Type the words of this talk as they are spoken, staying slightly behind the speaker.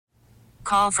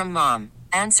Call from mom.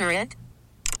 Answer it.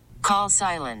 Call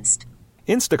silenced.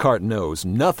 Instacart knows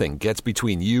nothing gets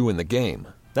between you and the game.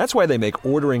 That's why they make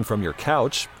ordering from your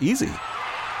couch easy.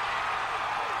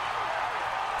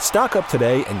 Stock up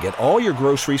today and get all your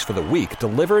groceries for the week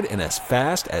delivered in as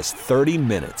fast as 30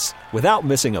 minutes without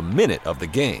missing a minute of the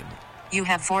game. You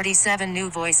have 47 new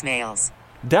voicemails.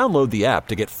 Download the app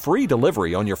to get free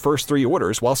delivery on your first 3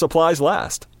 orders while supplies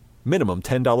last. Minimum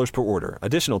 $10 per order.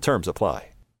 Additional terms apply.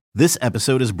 This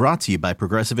episode is brought to you by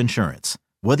Progressive Insurance.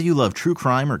 Whether you love true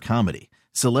crime or comedy,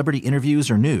 celebrity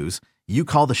interviews or news, you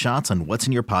call the shots on what's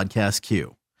in your podcast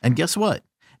queue. And guess what?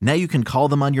 Now you can call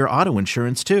them on your auto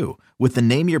insurance too with the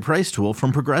Name Your Price tool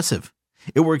from Progressive.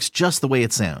 It works just the way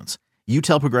it sounds. You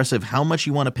tell Progressive how much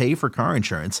you want to pay for car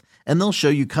insurance, and they'll show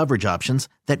you coverage options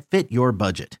that fit your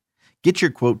budget. Get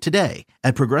your quote today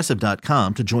at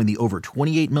Progressive.com to join the over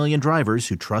 28 million drivers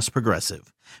who trust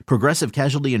Progressive. Progressive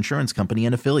Casualty Insurance Company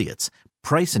and Affiliates.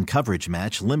 Price and coverage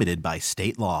match limited by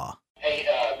state law. Hey,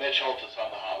 Mitch Holthus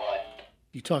on the hotline.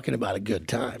 You talking about a good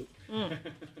time.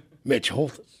 Mitch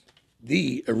Holthus,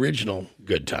 the original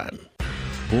good time.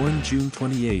 Born June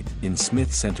 28 in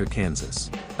Smith Center,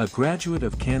 Kansas. A graduate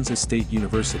of Kansas State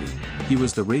University, he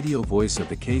was the radio voice of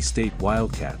the K-State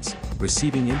Wildcats,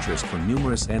 receiving interest from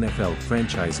numerous NFL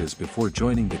franchises before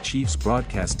joining the Chiefs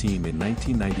broadcast team in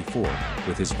 1994,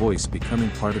 with his voice becoming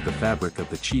part of the fabric of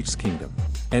the Chiefs' kingdom.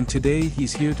 And today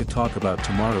he's here to talk about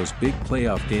tomorrow's big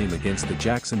playoff game against the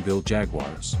Jacksonville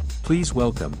Jaguars. Please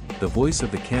welcome, the voice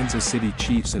of the Kansas City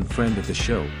Chiefs and friend of the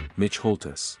show, Mitch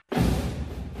Holthus.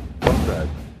 What's that?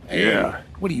 Hey, Yeah.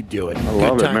 What are you doing? I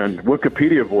love it, man.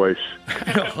 Wikipedia voice.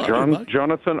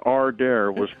 Jonathan R.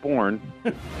 Dare was born.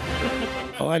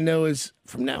 All I know is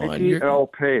from now on, Mickey L.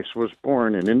 Pace was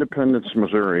born in Independence,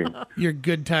 Missouri. you're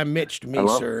good time Mitch to me,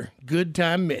 Hello? sir. Good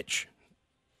time Mitch.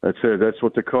 That's it. That's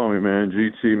what they call me, man.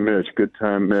 GT Mitch. Good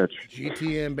time Mitch.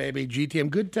 GTM, baby.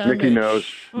 GTM. Good time Nikki Mitch.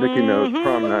 knows. Nikki knows.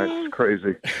 Prom night's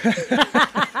crazy.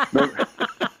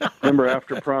 Remember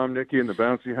after prom, Nikki in the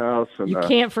bouncy house? And, You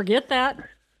can't forget that.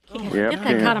 yeah, Get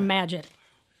that kind of magic.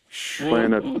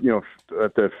 playing at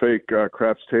at that fake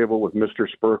craps table with Mr.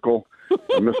 Spurkle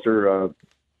and Mr.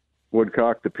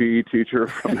 Woodcock, the PE teacher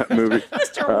from that movie.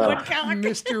 Mr. Woodcock.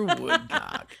 Mr.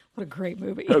 Woodcock. What a great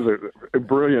movie. That was a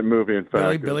brilliant movie, in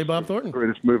fact. Billy Bob Thornton.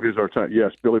 Greatest movie of our time.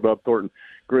 Yes, Billy Bob Thornton.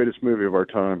 Greatest movie of our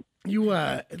time. You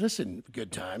listen,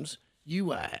 good times. We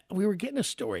were getting a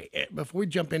story before we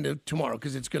jump into tomorrow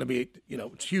because it's going to be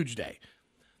it's a huge day.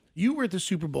 You were at the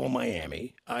Super Bowl in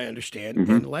Miami, I understand,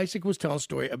 and Lysick was telling a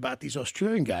story about these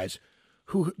Australian guys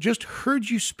who just heard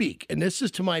you speak, and this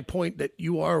is to my point that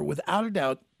you are without a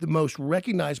doubt the most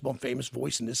recognizable and famous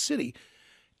voice in this city,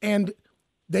 and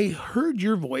they heard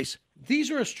your voice.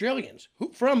 These are Australians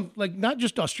who from not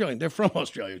just Australian, they're from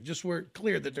Australia. Just we're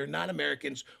clear that they're not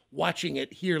Americans watching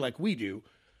it here like we do.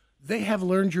 They have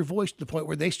learned your voice to the point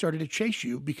where they started to chase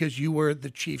you because you were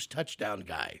the Chiefs touchdown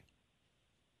guy.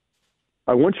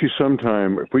 I want you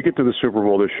sometime, if we get to the Super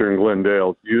Bowl this year in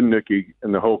Glendale, you and Nikki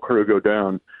and the whole crew go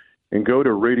down and go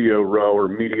to Radio Row or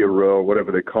Media Row,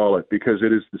 whatever they call it, because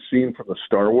it is the scene from the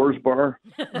Star Wars bar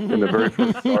in the very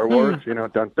first Star Wars, dun,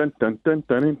 dun, dun, dun, dun,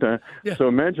 dun, dun. Yeah. So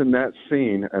imagine that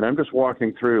scene, and I'm just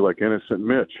walking through like innocent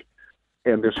Mitch,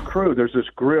 and this crew, there's this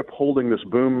grip holding this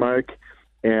boom mic,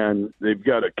 and they've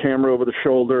got a camera over the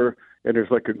shoulder, and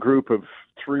there's like a group of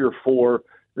 3 or 4.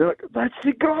 They're like, "That's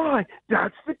the guy!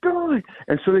 That's the guy!"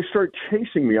 And so they start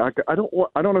chasing me. I don't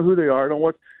know who they are. I don't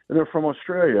want. And they're from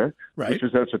Australia, Right.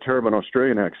 that's a terrible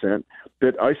Australian accent.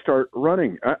 That I start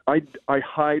running. I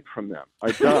hide from them.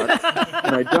 I duck,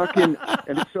 and I duck in.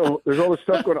 And so there's all this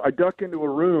stuff going on. I duck into a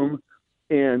room,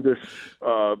 and this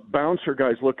bouncer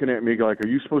guy's looking at me like, "Are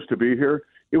you supposed to be here?"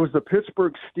 It was the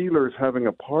Pittsburgh Steelers having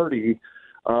a party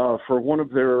for one of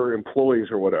their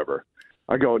employees or whatever.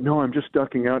 I go, "No, I'm just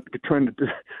ducking out, I'm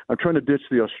trying to ditch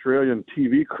the Australian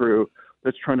TV crew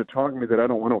that's trying to talk to me that I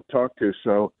don't want to talk to."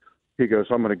 So he goes,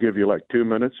 "I'm going to give you like 2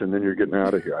 minutes, and then you're getting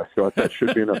out of here." I thought that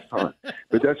should be enough time.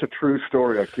 But that's a true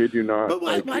story. I kid you not. But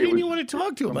why didn't you want to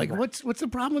talk to him? Like, what's the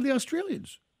problem with the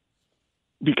Australians?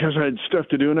 Because I had stuff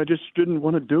to do, and I just didn't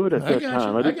want to do it at that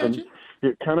time. I got you.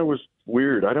 It kind of was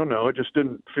weird. I don't know. It just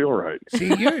didn't feel right.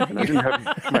 See, And I didn't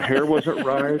have, my hair wasn't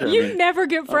right. You never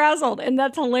get frazzled, and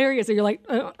that's hilarious. And you're like,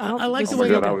 I like the Oh my way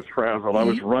God, I was frazzled. I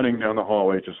was running down the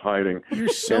hallway just hiding. You're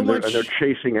so and much they're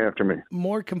chasing after me.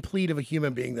 more complete of a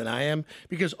human being than I am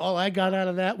because all I got out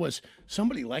of that was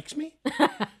somebody likes me.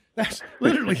 That's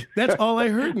all I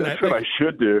heard. That's what I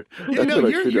should do. That's what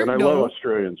I should do. And I love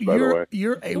Australians, by the way.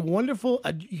 You're a wonderful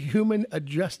human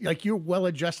you're well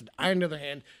adjusted. I, on the other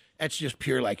hand, That's just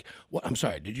pure like, well, I'm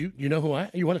sorry, you know who I am?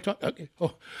 You want to talk? Okay.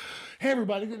 Oh, hey,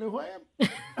 everybody, you know who I am?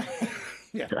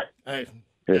 Yeah.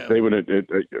 They would,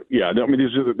 yeah. I mean,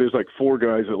 there's like 4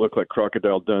 guys that look like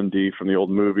Crocodile Dundee from the old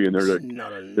movie, and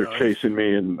they're chasing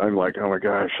me, and I'm like, oh my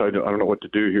gosh, I don't know what to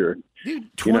do here.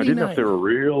 Dude, 29. I didn't know if they were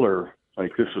real or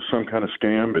like this was some kind of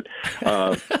scam, but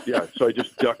yeah. So I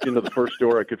just ducked into the first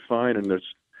door I could find, and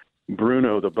there's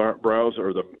Bruno, the browser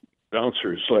or the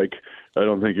bouncer's like, I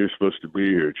don't think you're supposed to be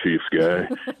here, Chiefs guy.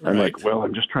 I'm like, well,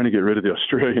 I'm just trying to get rid of the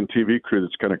Australian TV crew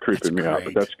that's kind of creeping me out,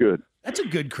 but that's good. That's a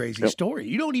good, crazy story.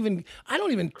 I don't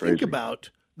even think about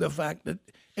the fact that,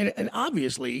 and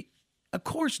obviously, of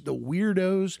course, the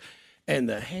weirdos and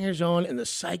the hangers-on and the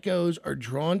psychos are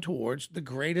drawn towards the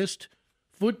greatest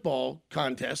football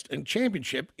contest and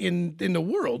championship in the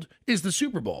world is the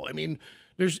Super Bowl. I mean,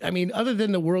 other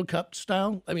than the World Cup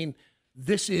style, I mean,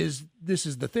 this is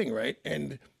the thing, right?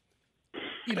 And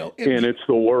and it's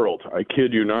the world. I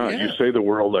kid you not. Yeah. You say the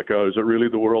world, like, oh, is it really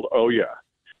the world? Oh yeah.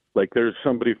 Like there's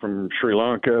somebody from Sri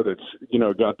Lanka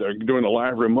that's got there doing a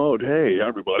live remote. Hey,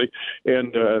 everybody,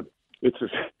 and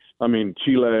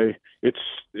Chile.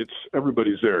 It's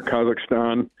everybody's there.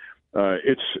 Kazakhstan.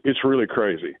 It's really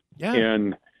crazy. Yeah.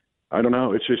 And I don't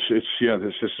know. It's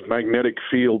this magnetic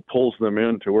field pulls them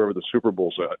into wherever the Super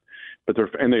Bowl's at. But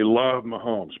they love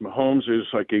Mahomes. Mahomes is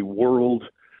like a world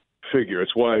figure.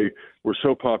 It's why we're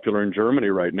so popular in Germany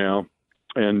right now,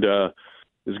 and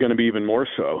is going to be even more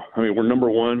so. I mean, we're number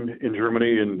 1 in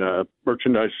Germany in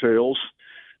merchandise sales.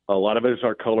 A lot of it is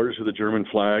our colors of the German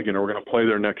flag, and we're going to play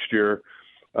there next year.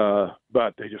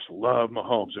 But they just love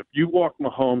Mahomes. If you walk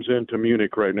Mahomes into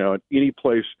Munich right now, at any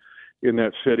place in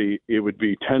that city, it would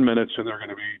be 10 minutes, and they're going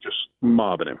to be just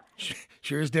mobbing him.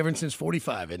 Sure is different since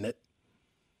 45, isn't it?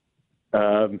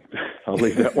 I'll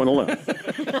leave that one alone.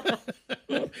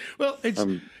 Well, it's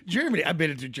Germany. I've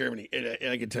been to Germany, and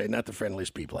I can tell you, not the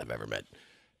friendliest people I've ever met.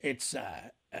 It's,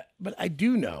 but I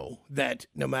do know that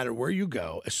no matter where you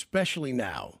go, especially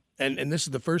now, and this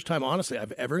is the first time, honestly,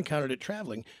 I've ever encountered it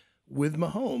traveling with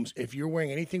Mahomes. If you're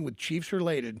wearing anything with Chiefs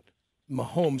related,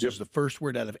 Mahomes is the first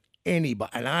word out of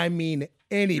anybody, and I mean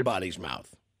anybody's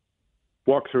mouth.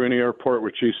 Walk through any airport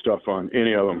with Chiefs stuff on,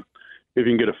 any of them. If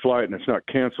you can get a flight and it's not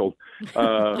canceled,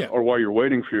 or while you're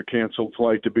waiting for your canceled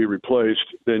flight to be replaced,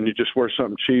 then you just wear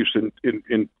something Chiefs.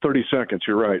 In 30 seconds,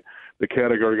 you're right. The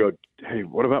category go, hey,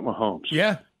 what about Mahomes?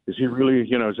 Yeah. Is he really,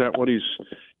 is that what he's,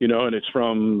 and it's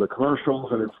from the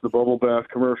commercials, and it's the bubble bath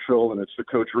commercial, and it's the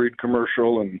Coach Reed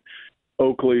commercial, and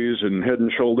Oakley's and Head and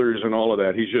Shoulders and all of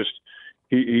that. He's just,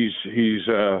 he's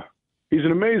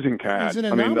an amazing cat. He's an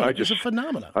anomaly. He's a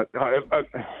phenomenon.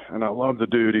 And I love the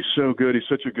dude. He's so good. He's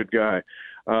such a good guy.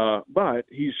 But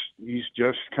he's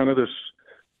just kind of this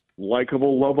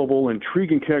likable, lovable,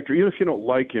 intriguing character. Even if you don't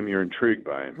like him, you're intrigued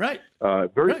by him. Right.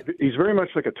 He's very much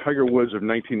like a Tiger Woods of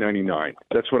 1999.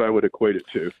 That's what I would equate it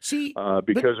to. See,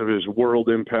 because of his world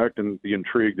impact and the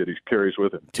intrigue that he carries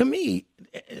with him. To me,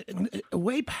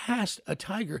 way past a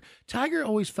Tiger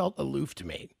always felt aloof to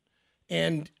me.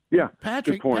 And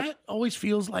Patrick, Pat always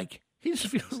feels like he just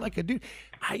feels like a dude.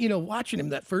 Watching him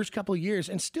that first couple of years,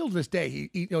 and still to this day,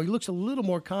 he looks a little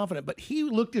more confident. But he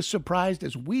looked as surprised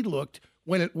as we looked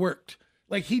when it worked.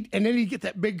 And then he'd get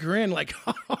that big grin, like,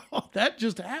 oh, that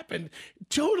just happened.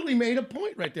 Totally made a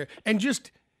point right there, and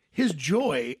just his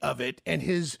joy of it, and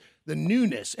the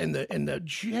newness and the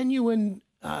genuine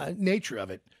nature of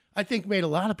it. I think made a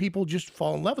lot of people just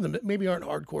fall in love with him that maybe aren't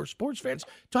hardcore sports fans.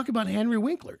 Talk about Henry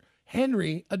Winkler.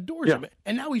 Henry adores him,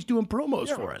 and now he's doing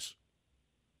promos for us.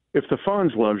 If the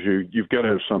Fonz loves you, you've got to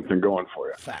have something going for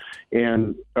you. Fact.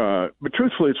 And but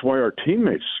truthfully, it's why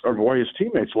why his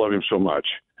teammates love him so much.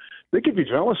 They could be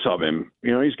jealous of him.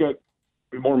 He's got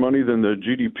more money than the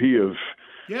GDP of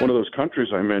one of those countries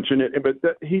I mentioned.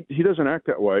 But he doesn't act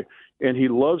that way, and he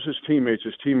loves his teammates.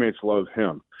 His teammates love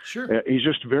him. Sure. He's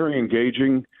just very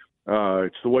engaging.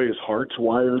 It's the way his heart's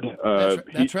wired.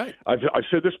 That's right. I've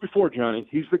said this before, Johnny.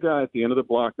 He's the guy at the end of the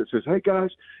block that says, hey, guys,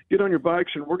 get on your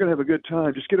bikes, and we're going to have a good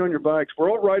time. Just get on your bikes. We're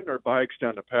all riding our bikes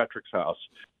down to Patrick's house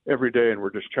every day, and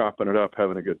we're just chopping it up,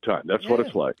 having a good time. That's what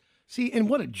it's like. See, and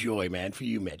what a joy, man, for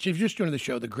you, Mitch. If you're just joining the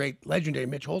show, the great, legendary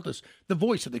Mitch Holthus, the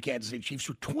voice of the Kansas City Chiefs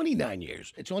for 29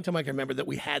 years. It's the only time I can remember that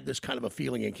we had this kind of a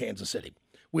feeling in Kansas City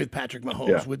with Patrick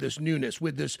Mahomes, with this newness,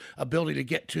 with this ability to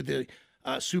get to the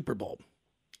Super Bowl.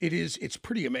 It's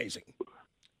pretty amazing.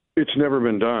 It's never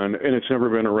been done, and it's never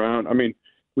been around. I mean,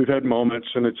 we've had moments,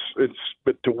 and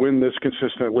but to win this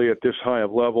consistently at this high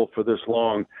of level for this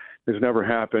long has never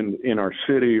happened in our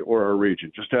city or our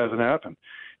region. Just hasn't happened.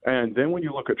 And then when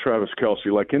you look at Travis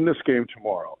Kelce, like in this game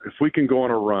tomorrow, if we can go on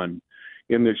a run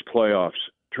in these playoffs,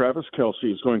 Travis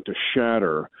Kelce is going to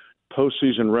shatter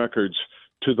postseason records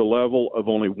to the level of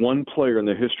only one player in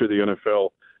the history of the NFL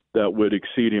that would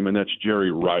exceed him, and that's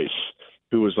Jerry Rice,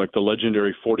 who was like the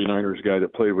legendary 49ers guy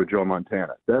that played with Joe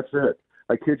Montana. That's it.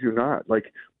 I kid you not.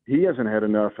 Like, he hasn't had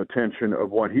enough attention of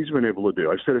what he's been able to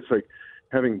do. I said it's like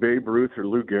having Babe Ruth or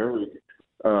Lou Gehrig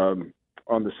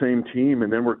on the same team,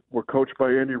 and then we're coached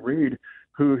by Andy Reid,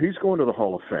 who he's going to the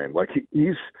Hall of Fame. Like,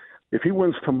 he's if he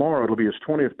wins tomorrow, it'll be his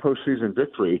 20th postseason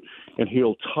victory, and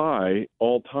he'll tie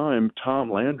all-time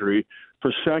Tom Landry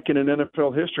for second in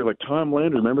NFL history. Like, Tom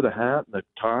Landry, remember the hat and the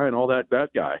tie and all that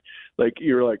guy. Like,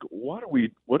 you're like, what are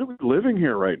we living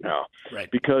here right now? Right.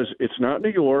 Because it's not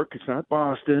New York, it's not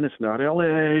Boston, it's not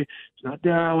LA, it's not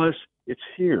Dallas, it's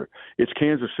here. It's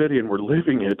Kansas City, and we're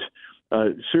living it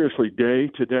seriously day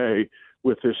to day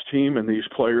with this team and these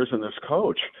players and this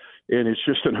coach. And it's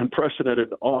just an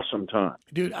unprecedented, awesome time.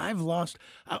 Dude, I've lost.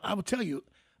 I will tell you,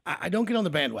 I don't get on the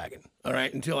bandwagon, all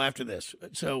right, until after this.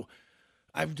 So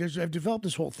I've developed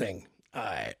this whole thing.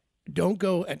 Don't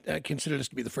go and consider this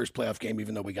to be the first playoff game,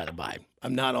 even though we got a bye.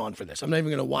 I'm not on for this. I'm not even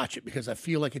going to watch it because I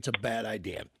feel like it's a bad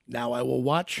idea. Now I will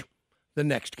watch the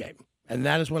next game, and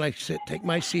that is when I take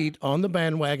my seat on the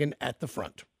bandwagon at the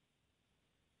front.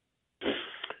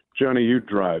 Johnny, you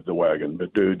drive the wagon,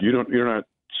 but dude, you're not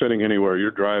sitting anywhere.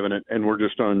 You're driving it, and we're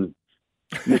just on.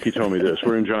 Nikki told me this.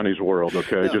 We're in Johnny's world,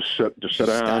 okay? No, just sit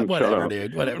down. Whatever, shut up.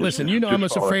 dude. Whatever. Listen, you know I'm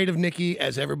as afraid of Nikki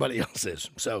as everybody else is,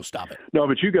 so stop it. No,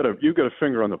 but you got a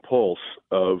finger on the pulse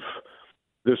of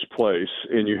this place,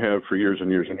 and you have for years and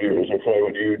years and years. Okay,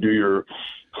 when you do your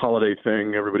holiday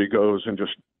thing, everybody goes and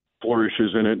just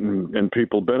flourishes in it, and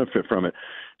people benefit from it.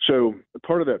 So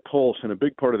part of that pulse and a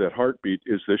big part of that heartbeat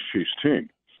is this Chiefs team,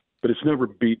 but it's never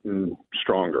beaten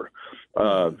stronger,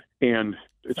 and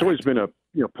it's always been a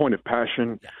point of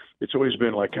passion. It's always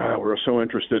been like, we're so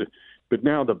interested. But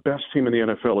now the best team in the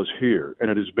NFL is here, and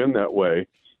it has been that way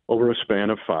over a span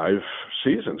of 5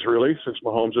 seasons, really, since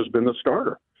Mahomes has been the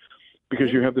starter.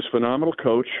 Because you have this phenomenal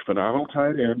coach, phenomenal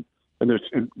tight end, and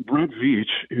Brett Veach,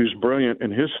 who's brilliant,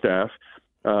 and his staff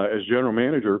as general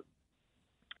manager.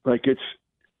 Like,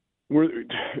 we're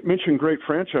mentioning great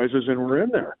franchises, and we're in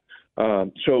there.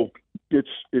 So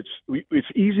it's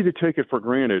easy to take it for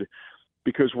granted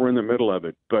because we're in the middle of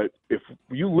it. But if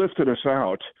you lifted us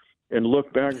out and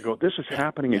look back and go, this is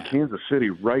happening in Kansas City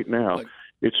right now,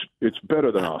 it's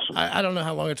better than awesome. I don't know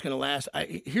how long it's going to last.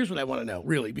 Here's what I want to know,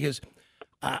 really, because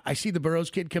I see the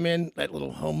Burrows kid come in, that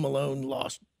little Home Alone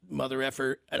lost mother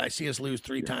effort, and I see us lose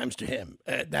 3 times to him.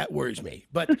 That worries me.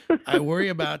 But I worry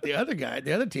about the other guy,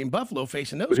 the other team, Buffalo,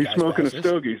 facing those guys. He's smoking a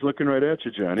stogie. He's looking right at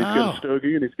you, John. He's got a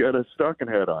stogie, and he's got a stocking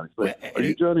hat on. He's like, are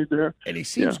you Johnny there? And he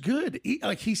seems good.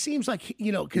 He seems like,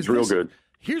 because he's real good.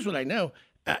 Here's what I know.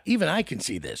 Even I can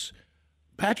see this.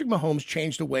 Patrick Mahomes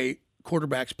changed the way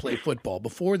quarterbacks play football.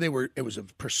 Before it was a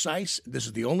precise, this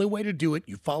is the only way to do it.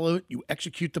 You follow it, you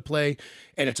execute the play,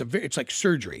 and it's like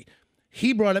surgery.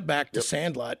 He brought it back to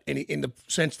Sandlot, and in the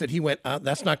sense that he went,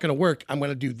 that's not going to work. I'm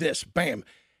going to do this, bam.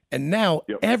 And now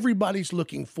everybody's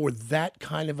looking for that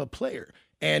kind of a player.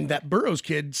 And that Burrows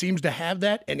kid seems to have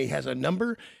that, and he has a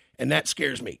number, and that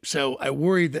scares me. So I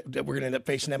worry that we're going to end up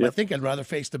facing them. I think I'd rather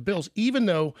face the Bills, even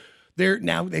though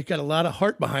they've got a lot of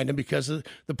heart behind them because of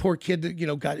the poor kid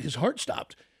that got his heart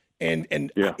stopped.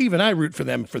 And even I root for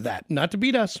them for that. Not to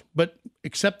beat us, but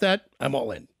except that, I'm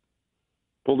all in.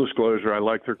 Full disclosure, I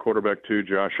like their quarterback too,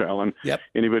 Josh Allen. Yep.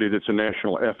 Anybody that's a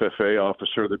national FFA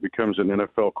officer that becomes an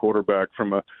NFL quarterback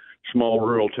from a small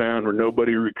rural town where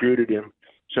nobody recruited him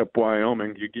except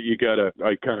Wyoming,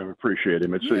 I kind of appreciate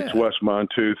him. It's Wes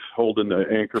Montooth holding the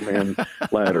Anchorman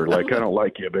ladder. Like, I don't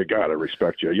like you, but God, I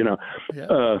respect you.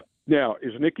 Now,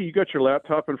 is Nikki, you got your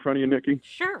laptop in front of you, Nikki?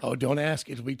 Sure. Oh, don't ask.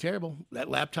 It'll be terrible. That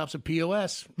laptop's a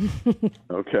POS.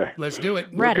 Okay. Let's do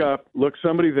it. Look,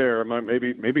 somebody there,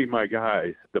 maybe my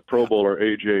guy, the Pro Bowler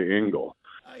A.J. Engel,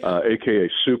 a.k.a.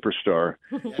 Superstar,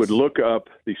 would look up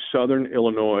the Southern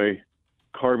Illinois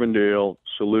Carbondale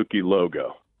Saluki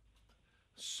logo.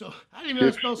 So I didn't even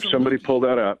know spell Saluki. Somebody pull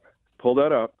that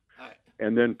up,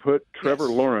 and then put Trevor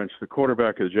Lawrence, the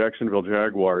quarterback of the Jacksonville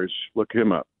Jaguars, look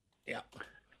him up. Yeah.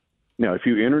 Now, if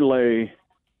you interlay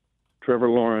Trevor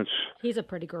Lawrence, he's a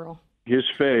pretty girl. His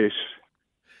face,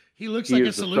 he looks like a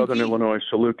is the Saluki. Southern Illinois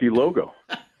Saluki logo.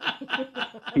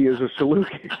 He is a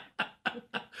Saluki.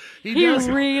 He does.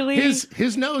 Really?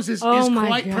 His nose is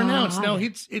quite God. pronounced. No,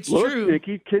 it's Look, true.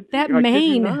 Nikki, that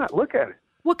mane. Look at it.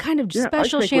 What kind of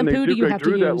special I think shampoo do you have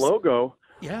to use? They drew that logo.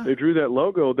 Yeah. They drew that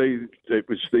logo. They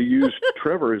used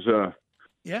Trevor as a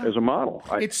model.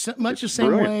 It's much the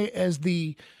same way as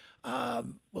the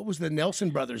what was the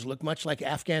Nelson brothers look much like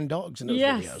Afghan dogs in those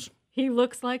videos. He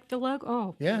looks like the logo.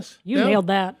 Oh, Yes. You No. nailed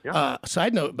that.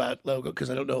 Side note about logo, because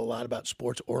I don't know a lot about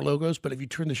sports or logos, but if you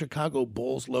turn the Chicago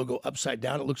Bulls logo upside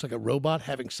down, it looks like a robot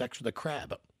having sex with a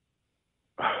crab.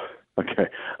 Okay,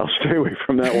 I'll stay away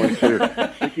from that one too.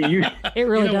 It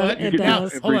really You know does. what? It Now,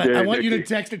 does. hold on. Every I day, want you to Nikki.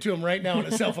 text it to him right now on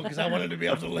a cell phone because I want him to be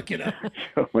able to look it up.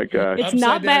 Oh my gosh. It's Upside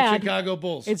not down bad. Chicago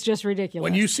Bulls. It's just ridiculous.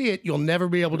 When you see it, you'll never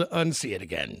be able to unsee it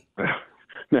again.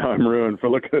 Now I'm ruined for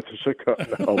looking at the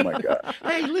Chicago. Oh my gosh.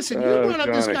 Hey, listen, you Oh, brought up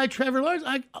this Johnny. guy, Trevor Lawrence.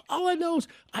 All I know is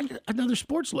another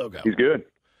sports logo. He's good.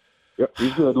 Yep,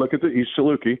 he's good. Look at He's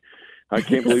Saluki. I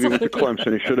can't believe he went to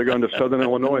Clemson. He should have gone to Southern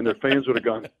Illinois, and their fans would have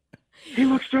gone, he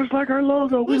looks just like our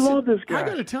logo. We Listen, love this guy. I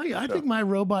got to tell you, I think my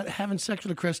robot having sex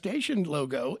with a crustacean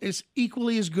logo is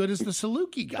equally as good as the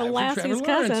Saluki guy the from Trevor Lassie's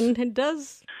Lawrence. cousin, it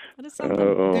does. That is something.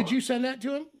 Uh-oh. Did you send that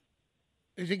to him?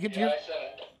 Did it get to your? I said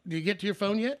it. Did you get to your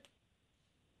phone yet?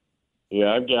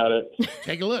 Yeah, I've got it.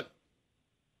 Take a look.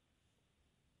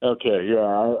 Okay, yeah,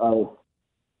 I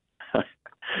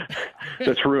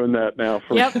let's ruin that now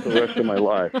for Yep. the rest of my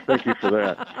life. Thank you for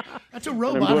that. That's a And I'm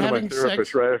robot going to my having therapist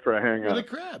sex right after I hang with a up.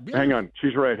 crab. Yeah. Hang on,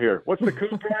 she's right here. What's the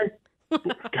copay?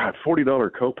 God, $40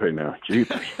 copay now.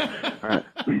 Jeepers. All right.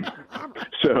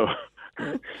 So,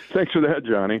 thanks for that,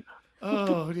 Johnny.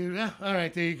 Oh, dude. Yeah. All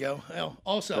right, there you go. Well,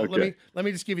 also, Okay. let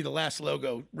me just give you the last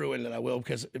logo ruin that I will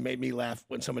because it made me laugh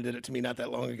when someone did it to me not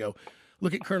that long ago.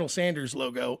 Look at Colonel Sanders'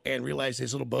 logo and realize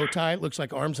his little bow tie looks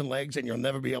like arms and legs, and you'll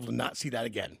never be able to not see that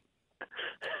again.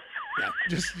 Yeah,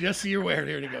 just so you're aware.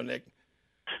 Here you go, Nick.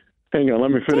 Hang on,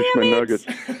 let me finish my nuggets.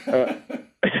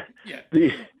 Yeah.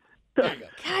 The, There you go.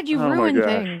 God, you Oh, my ruined gosh.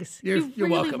 things. You're you really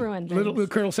welcome. ruined things. Little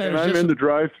Colonel and Sanders. I'm just in the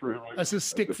drive-through. that's a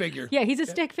stick figure. Yeah, he's a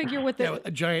stick figure with Yeah,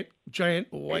 a giant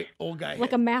white old guy.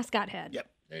 like head. a mascot head. Yep.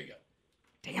 There you go.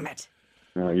 Damn it.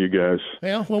 Oh, you guys.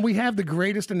 Well, when we have the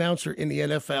greatest announcer in the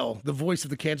NFL, the voice of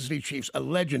the Kansas City Chiefs, a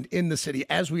legend in the city,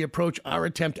 as we approach our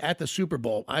attempt at the Super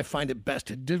Bowl, I find it best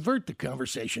to divert the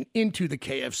conversation into the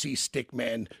KFC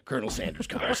stickman Colonel Sanders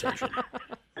conversation.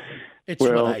 It's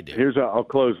Well, what I do. I'll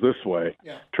close this way.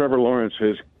 Yeah. Trevor Lawrence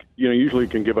has, usually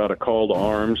can give out a call to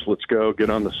arms. Let's go, get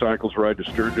on the cycles, ride to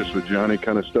Sturgis with Johnny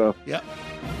kind of stuff. Yep.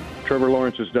 Trevor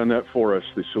Lawrence has done that for us.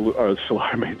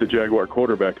 The Jaguar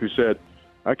quarterback who said,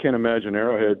 I can't imagine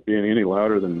Arrowhead being any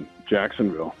louder than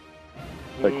Jacksonville.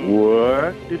 Like,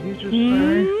 what did he just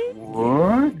say?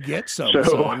 What? Get some, So-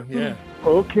 son. Yeah.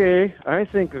 Okay, I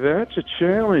think that's a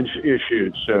challenge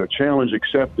issued. So challenge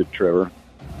accepted, Trevor.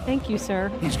 Thank you,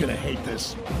 sir. He's going to hate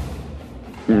this.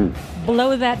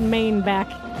 Blow that mane back.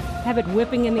 Have it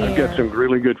whipping in the I've air. got some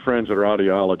really good friends that are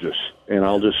audiologists, and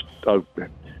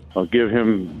I'll give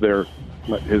him their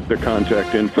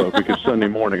contact info because Sunday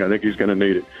morning I think he's going to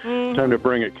need it. Time to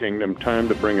bring it, Kingdom. Time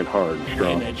to bring it hard and Hey,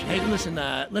 strong. Mitch. Hey, listen,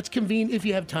 let's convene if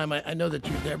you have time. I know that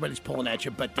everybody's pulling at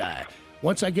you, but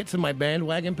once I get to my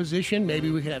bandwagon position, maybe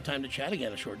we can have time to chat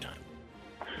again a short time.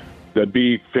 That'd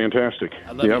be fantastic.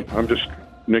 I love Yep, you.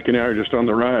 Nick and I are just on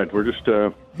the ride. We're just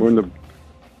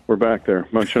we're back there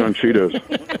munching on Cheetos.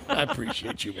 I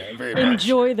appreciate you, man, very much.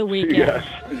 Enjoy the weekend.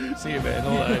 Yes. See you, man.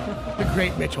 Hold on. The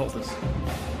great Mitch Holthus.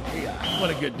 Yeah, what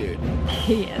a good dude.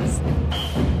 He is.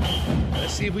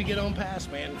 Let's see if we get on past,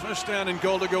 man. First down and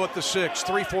goal to go at the 6.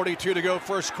 3:42 to go,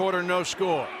 first quarter, no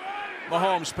score.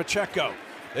 Mahomes, Pacheco.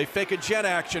 They fake a jet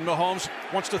action. Mahomes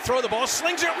wants to throw the ball,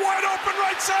 slings it wide open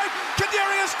right side.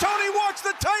 Kadarius Toney walks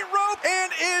the tightrope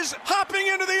and is hopping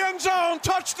into the end zone.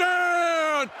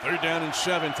 Touchdown! 3rd down and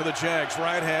 7 for the Jags.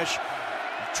 Right hash.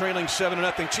 Trailing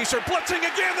 7-0. Chiefs are blitzing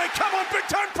again. They come on big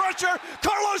time pressure.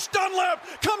 Carlos Dunlap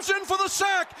comes in for the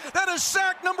sack. That is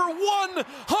sack number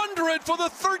 100 for the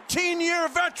 13-year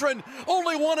veteran.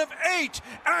 Only one of 8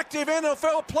 active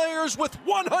NFL players with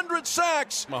 100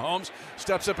 sacks. Mahomes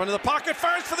steps up into the pocket,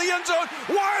 fires for the end zone.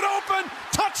 Wide open.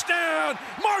 Touchdown.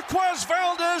 Marquez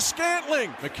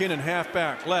Valdez-Scantling. McKinnon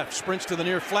halfback left. Sprints to the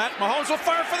near flat. Mahomes will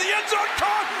fire for the end zone.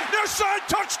 Caught. Near side.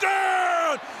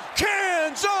 Touchdown.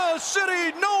 Kansas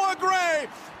City, Noah Gray,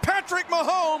 Patrick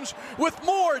Mahomes with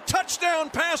more touchdown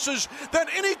passes than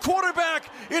any quarterback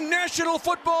in National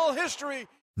Football history.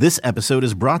 This episode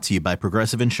is brought to you by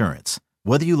Progressive Insurance.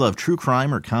 Whether you love true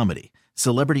crime or comedy,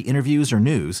 celebrity interviews or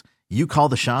news, you call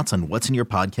the shots on what's in your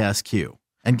podcast queue.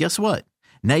 And guess what?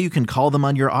 Now you can call them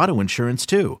on your auto insurance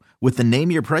too with the Name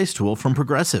Your Price tool from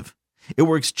Progressive. It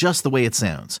works just the way it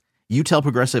sounds. You tell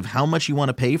Progressive how much you want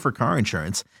to pay for car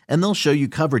insurance, and they'll show you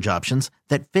coverage options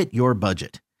that fit your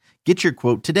budget. Get your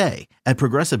quote today at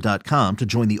Progressive.com to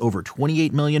join the over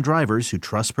 28 million drivers who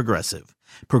trust Progressive.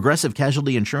 Progressive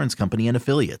Casualty Insurance Company and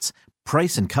Affiliates.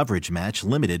 Price and coverage match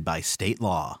limited by state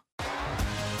law.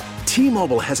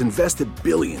 T-Mobile has invested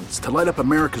billions to light up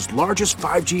America's largest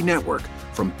 5G network,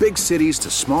 from big cities to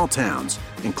small towns,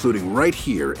 including right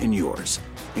here in yours.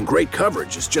 And great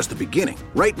coverage is just the beginning.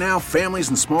 Right now, families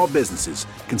and small businesses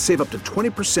can save up to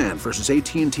 20% versus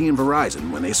AT&T and Verizon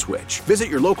when they switch. Visit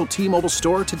your local T-Mobile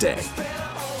store today.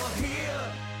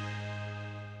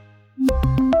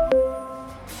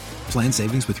 Plan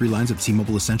savings with 3 lines of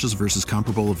T-Mobile Essentials versus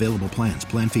comparable available plans.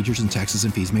 Plan features and taxes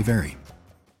and fees may vary.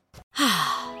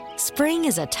 Spring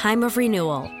is a time of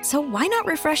renewal, so why not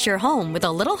refresh your home with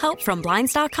a little help from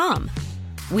Blinds.com?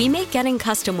 We make getting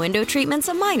custom window treatments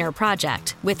a minor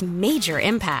project with major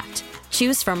impact.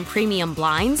 Choose from premium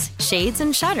blinds, shades,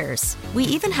 and shutters. We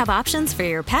even have options for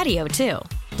your patio, too.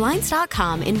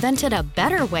 Blinds.com invented a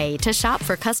better way to shop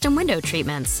for custom window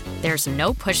treatments. There's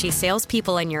no pushy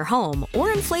salespeople in your home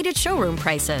or inflated showroom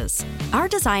prices. Our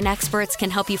design experts can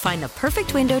help you find the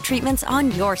perfect window treatments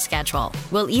on your schedule.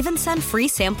 We'll even send free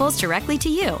samples directly to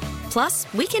you.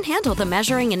 Plus, we can handle the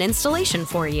measuring and installation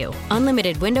for you.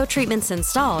 Unlimited window treatments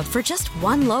installed for just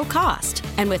one low cost.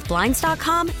 And with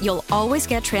Blinds.com, you'll always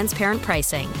get transparent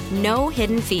pricing. No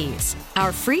hidden fees.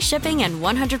 Our free shipping and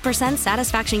 100%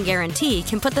 satisfaction guarantee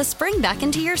can put the spring back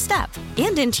into your step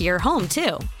and into your home,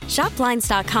 too. Shop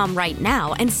Blinds.com right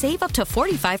now and save up to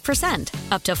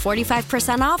 45%. Up to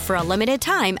 45% off for a limited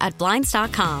time at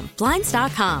Blinds.com.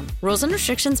 Blinds.com. Rules and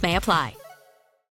restrictions may apply.